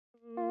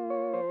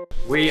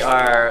We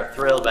are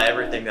thrilled by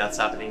everything that's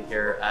happening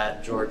here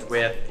at George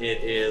Wythe.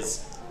 It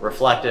is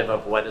reflective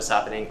of what is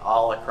happening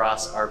all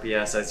across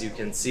RPS. As you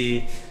can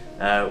see,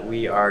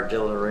 we are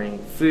delivering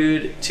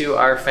food to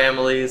our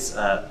families,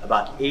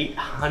 about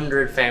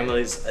 800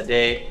 families a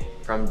day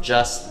from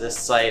just this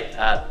site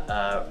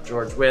at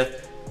George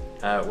Wythe.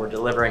 We're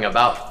delivering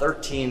about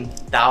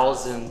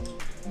 13,000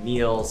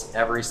 meals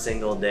every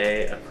single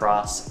day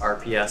across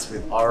RPS.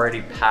 We've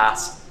already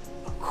passed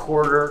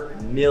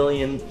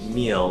 250,000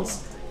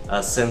 meals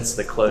since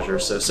the closure.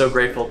 So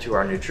grateful to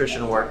our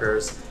nutrition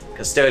workers,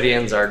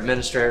 custodians, our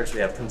administrators.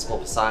 We have Principal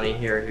Pisani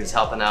here who's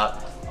helping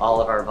out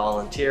all of our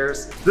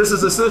volunteers. This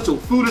is essential.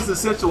 Food is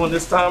essential in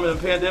this time of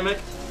the pandemic,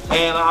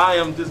 and I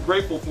am just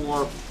grateful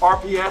for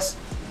RPS,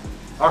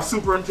 our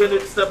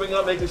superintendent stepping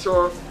up, making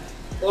sure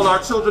all our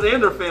children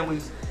and their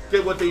families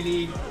get what they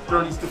need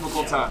during these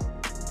difficult times.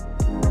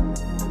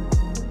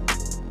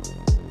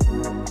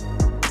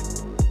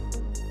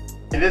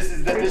 This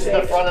is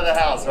the front of the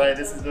house, right?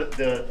 This is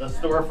the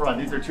storefront.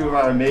 These are two of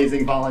our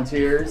amazing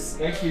volunteers.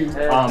 Thank you.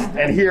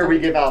 And here we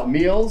give out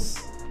meals.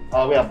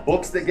 We have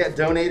books that get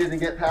donated and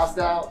get passed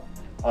out,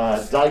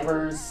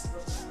 diapers,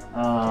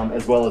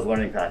 as well as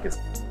learning packets.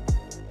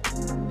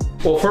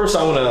 Well, first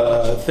I want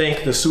to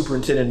thank the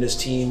superintendent and his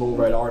team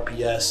over at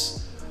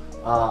RPS.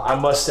 I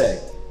must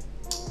say,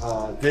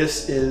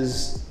 this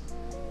is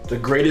the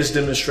greatest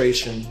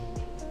demonstration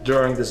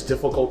during this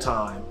difficult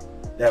time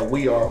that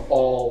we are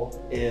all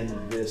in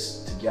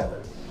this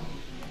together.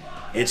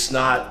 It's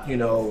not,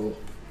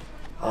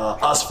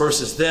 us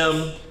versus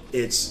them.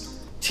 It's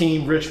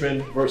Team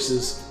Richmond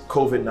versus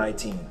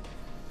COVID-19.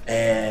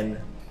 And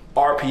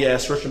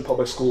RPS, Richmond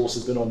Public Schools,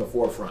 has been on the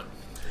forefront.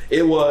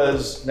 It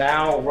was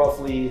now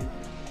roughly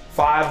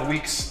 5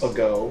 weeks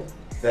ago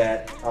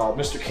that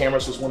Mr.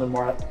 Kamras was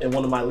in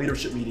one of my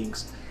leadership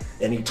meetings,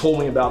 and he told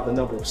me about the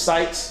number of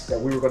sites that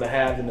we were going to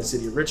have in the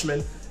city of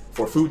Richmond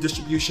for food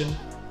distribution.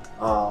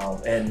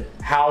 And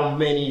how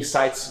many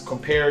sites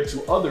compared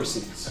to other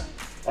cities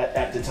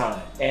at the time.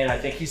 And I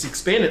think he's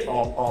expanded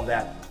on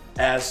that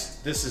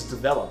as this is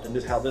developed and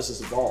how this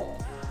has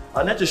evolved.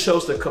 And that just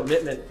shows the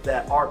commitment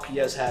that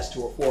RPS has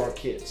for our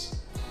kids.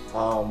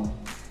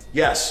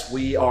 Yes,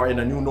 we are in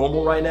a new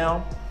normal right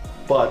now,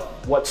 but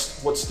what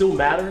still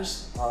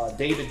matters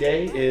day to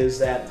day is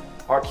that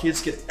our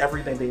kids get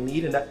everything they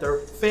need and that their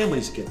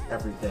families get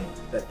everything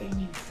that they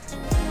need.